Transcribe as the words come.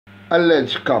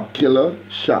Alleged cop killer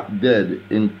shot dead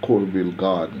in Cooreville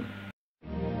garden.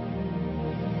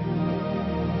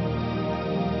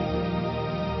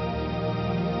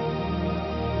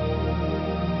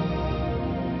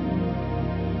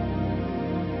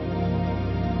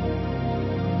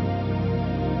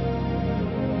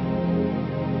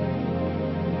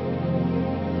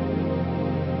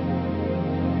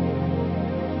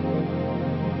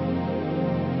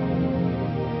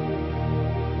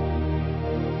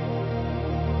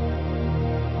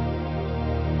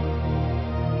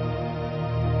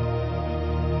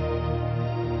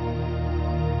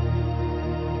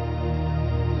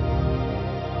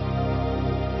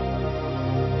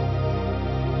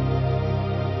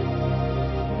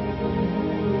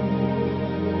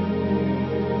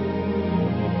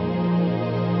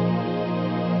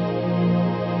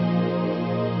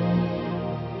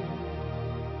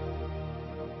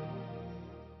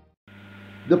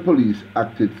 The police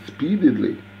acted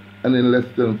speedily, and in less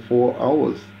than 4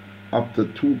 hours after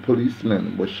 2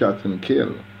 policemen were shot and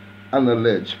killed, an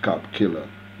alleged cop killer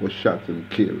was shot and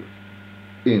killed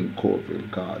in Cooreville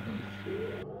Gardens.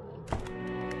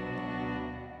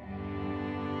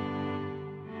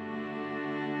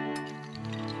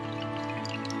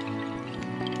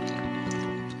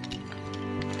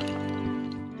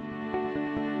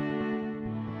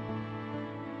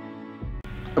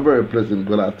 A very pleasant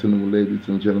good afternoon, ladies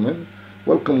and gentlemen.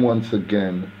 Welcome once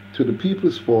again to the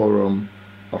People's Forum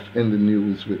of In the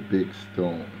News with Big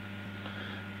Stone.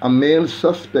 A male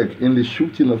suspect in the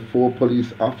shooting of 4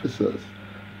 police officers,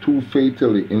 2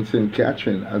 fatally in St.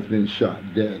 Catherine, has been shot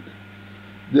dead.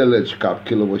 The alleged cop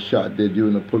killer was shot dead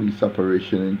during a police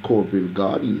operation in Cooreville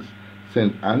Gardens,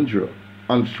 St. Andrew,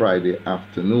 on Friday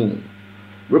afternoon.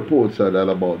 Reports are that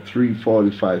about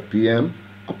 3:45 p.m.,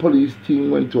 a police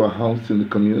team went to a house in the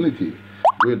community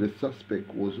where the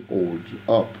suspect was holed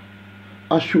up.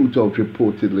 A shootout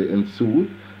reportedly ensued,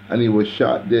 and he was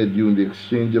shot dead during the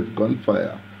exchange of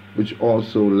gunfire, which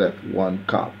also left 1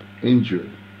 cop injured.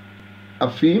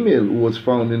 A female who was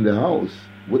found in the house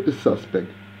with the suspect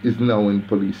is now in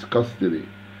police custody.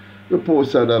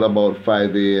 Reports are that about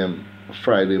 5 a.m.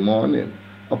 Friday morning,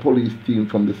 a police team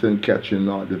from the St. Catherine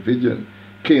North Division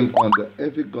came under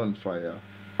heavy gunfire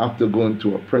after going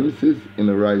to a premises in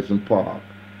Horizon Park,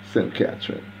 St.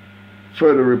 Catherine.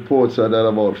 Further reports are that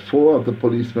about 4 of the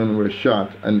policemen were shot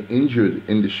and injured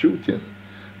in the shooting.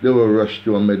 They were rushed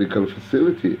to a medical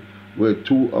facility where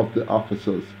 2 of the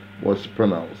officers was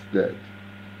pronounced dead.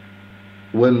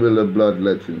 When will the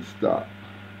bloodletting stop?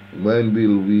 When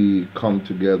will we come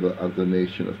together as a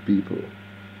nation of people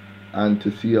and to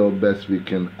see how best we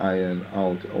can iron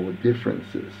out our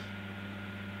differences?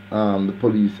 The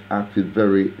police acted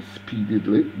very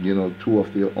speedily. 2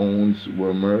 of their own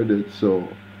were murdered, so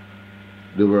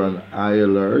they were on high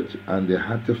alert, and they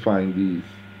had to find these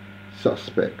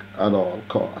suspects at all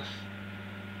costs.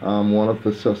 One of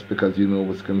the suspects, as you know,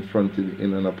 was confronted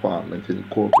in an apartment in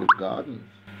Cooreville Gardens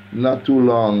not too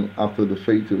long after the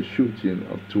fatal shooting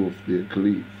of 2 of their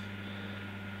colleagues.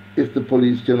 If the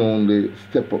police can only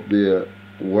step up their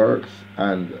works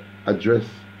and address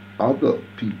other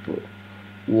people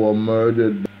who are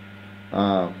murdered,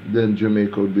 then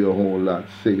Jamaica would be a whole lot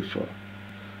safer.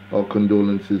 Our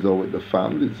condolences are with the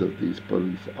families of these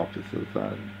police officers,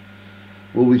 and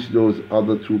we wish those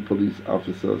other 2 police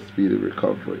officers speedy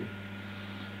recovery.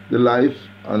 The life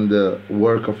and the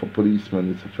work of a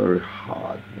policeman is a very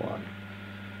hard one,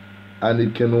 and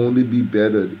it can only be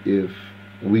bettered if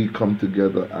we come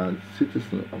together as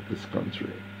citizens of this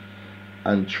country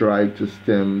and try to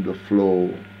stem the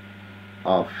flow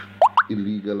of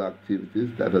illegal activities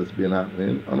that has been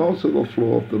happening, and also the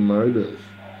flow of the murders.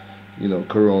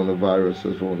 Coronavirus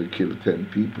has only killed 10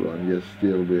 people, and yet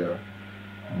still we are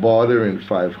bordering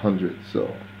 500.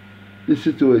 So the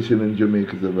situation in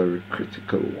Jamaica is a very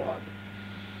critical one.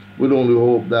 We'd only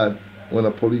hope that when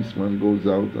a policeman goes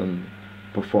out and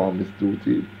performs his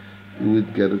duty, he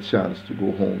would get a chance to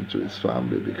go home to his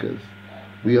family, because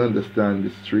we understand the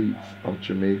streets of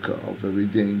Jamaica are very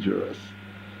dangerous.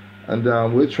 And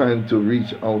we're trying to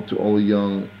reach out to our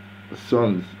young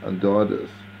sons and daughters,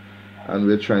 and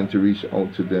we're trying to reach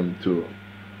out to them to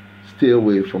stay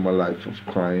away from a life of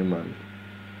crime, and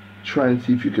try and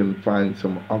see if you can find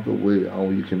some other way how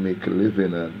you can make a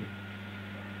living and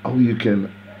how you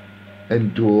can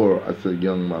endure as a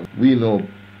young man. We know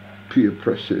peer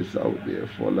pressure is out there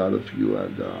for a lot of you,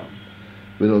 and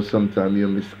we know sometimes you're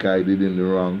misguided in the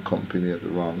wrong company at the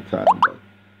wrong time, but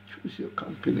choose your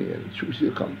company, and choose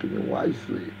your company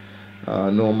wisely.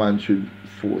 No man should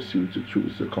force you to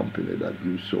choose a company that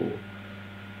you so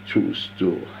choose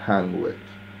to hang with.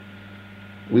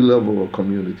 We love our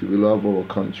community, we love our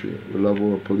country, we love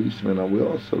our policemen, and we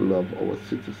also love our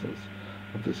citizens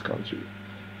of this country.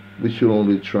 We should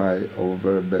only try our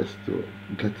very best to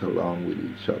get along with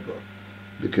each other,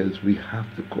 because we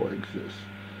have to coexist.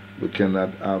 We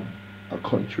cannot have a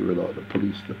country without a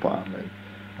police department,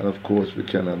 and of course we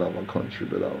cannot have a country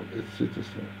without its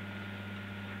citizens.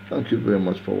 Thank you very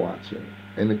much for watching.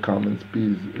 Any comments,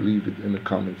 please leave it in the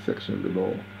comment section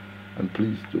below, and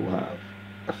please do have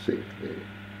a safe day.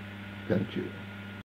 Thank you.